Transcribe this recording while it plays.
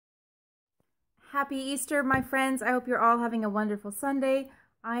Happy Easter, my friends. I hope you're all having a wonderful Sunday.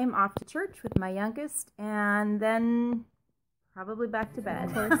 I'm off to church with my youngest and then probably back to bed.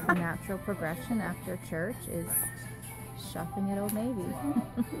 Of course, the natural progression after church is shopping at Old Navy.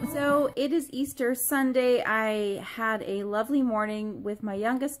 So it is Easter Sunday. I had a lovely morning with my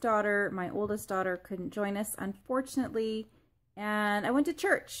youngest daughter. My oldest daughter couldn't join us, unfortunately, and I went to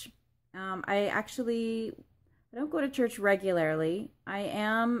church. I don't go to church regularly. I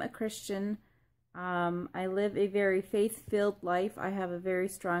am a Christian. I live a very faith-filled life. I have a very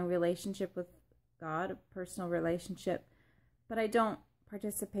strong relationship with God, a personal relationship, but I don't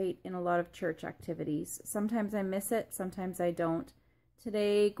participate in a lot of church activities. Sometimes I miss it, sometimes I don't.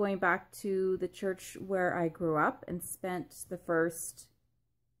 Today, going back to the church where I grew up and spent the first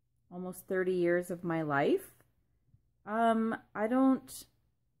almost 30 years of my life, there's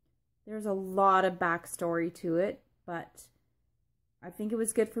a lot of backstory to it, but I think it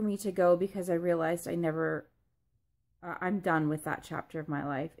was good for me to go because I realized I'm done with that chapter of my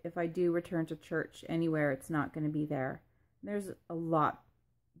life. If I do return to church anywhere, it's not going to be there. There's a lot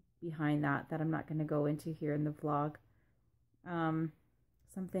behind that I'm not going to go into here in the vlog.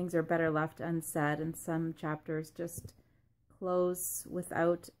 Some things are better left unsaid, and some chapters just close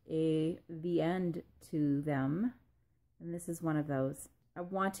without the end to them. And this is one of those. I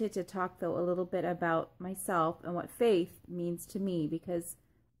wanted to talk, though, a little bit about myself and what faith means to me, because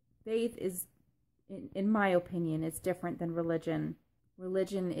faith is, in my opinion, is different than religion.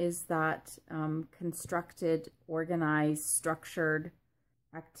 Religion is that constructed, organized, structured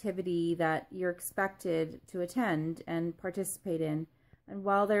activity that you're expected to attend and participate in. And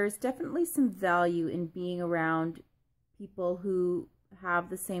while there's definitely some value in being around people who have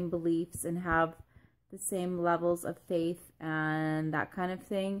the same beliefs and have the same levels of faith and that kind of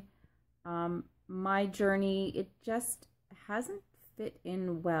thing, my journey, it just hasn't fit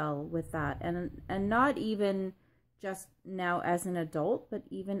in well with that, and not even just now as an adult, but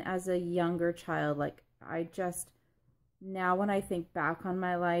even as a younger child. Like, now when I think back on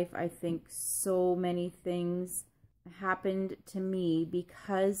my life, I think so many things happened to me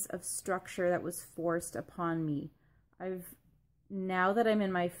because of structure that was forced upon me. Now that I'm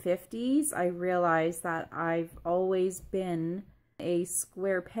in my 50s, I realize that I've always been a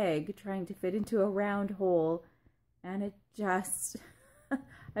square peg trying to fit into a round hole, and it just,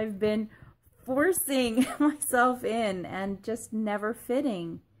 I've been forcing myself in and just never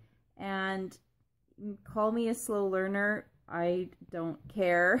fitting. And call me a slow learner, I don't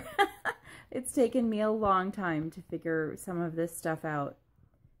care. It's taken me a long time to figure some of this stuff out.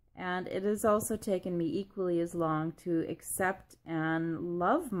 And it has also taken me equally as long to accept and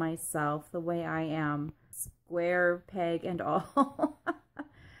love myself the way I am, square peg and all.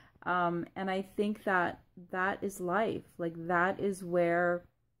 And I think that is life. Like, that is where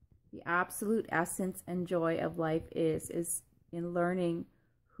the absolute essence and joy of life is in learning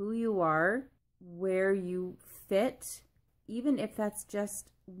who you are, where you fit, even if that's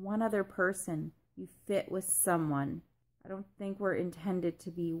just one other person. You fit with someone. I don't think we're intended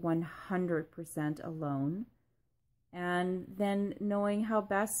to be 100% alone. And then knowing how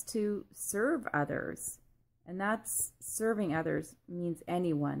best to serve others. And that's, serving others means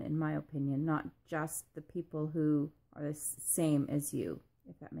anyone, in my opinion, not just the people who are the same as you,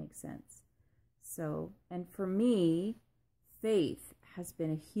 if that makes sense. So, and for me, faith has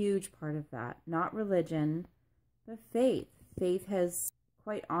been a huge part of that. Not religion, but faith. Faith has,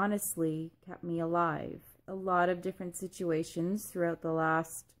 quite honestly, kept me alive. A lot of different situations throughout the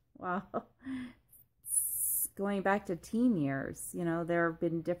last, going back to teen years, there have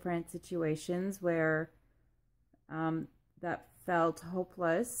been different situations where that felt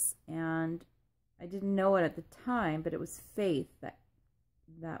hopeless, and I didn't know it at the time, but it was faith that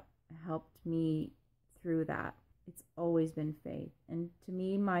helped me through that. It's always been faith, and to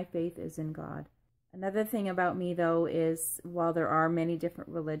me, my faith is in God. Another thing about me, though, is while there are many different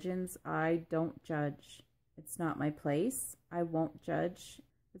religions, I don't judge. It's not my place. I won't judge.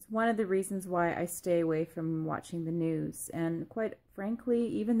 It's one of the reasons why I stay away from watching the news. And quite frankly,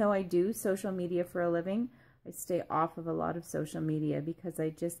 even though I do social media for a living, I stay off of a lot of social media because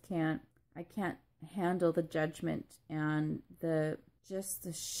I can't handle the judgment and the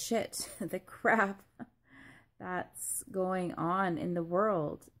shit, the crap that's going on in the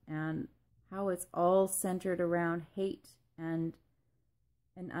world, and how it's all centered around hate and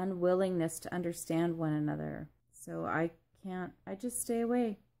an unwillingness to understand one another. So I just stay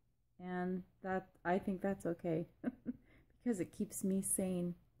away. And I think that's okay because it keeps me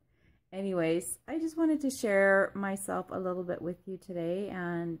sane. Anyways, I just wanted to share myself a little bit with you today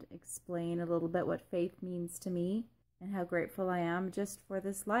and explain a little bit what faith means to me and how grateful I am just for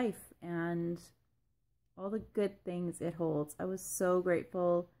this life and all the good things it holds. I was so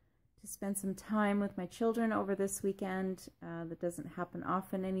grateful to spend some time with my children over this weekend. That doesn't happen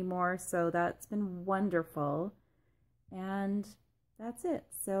often anymore, so that's been wonderful. And that's it.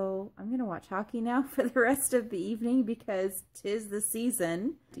 So I'm going to watch hockey now for the rest of the evening because 'tis the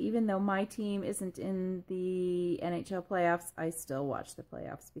season. Even though my team isn't in the NHL playoffs, I still watch the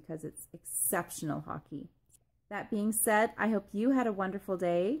playoffs because it's exceptional hockey. That being said, I hope you had a wonderful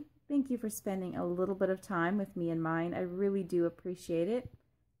day. Thank you for spending a little bit of time with me and mine. I really do appreciate it.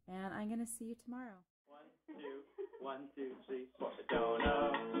 And I'm going to see you tomorrow. 1, 2, 1, 2, 3, 4. I don't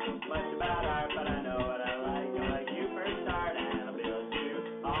know much about art, but I know what I like.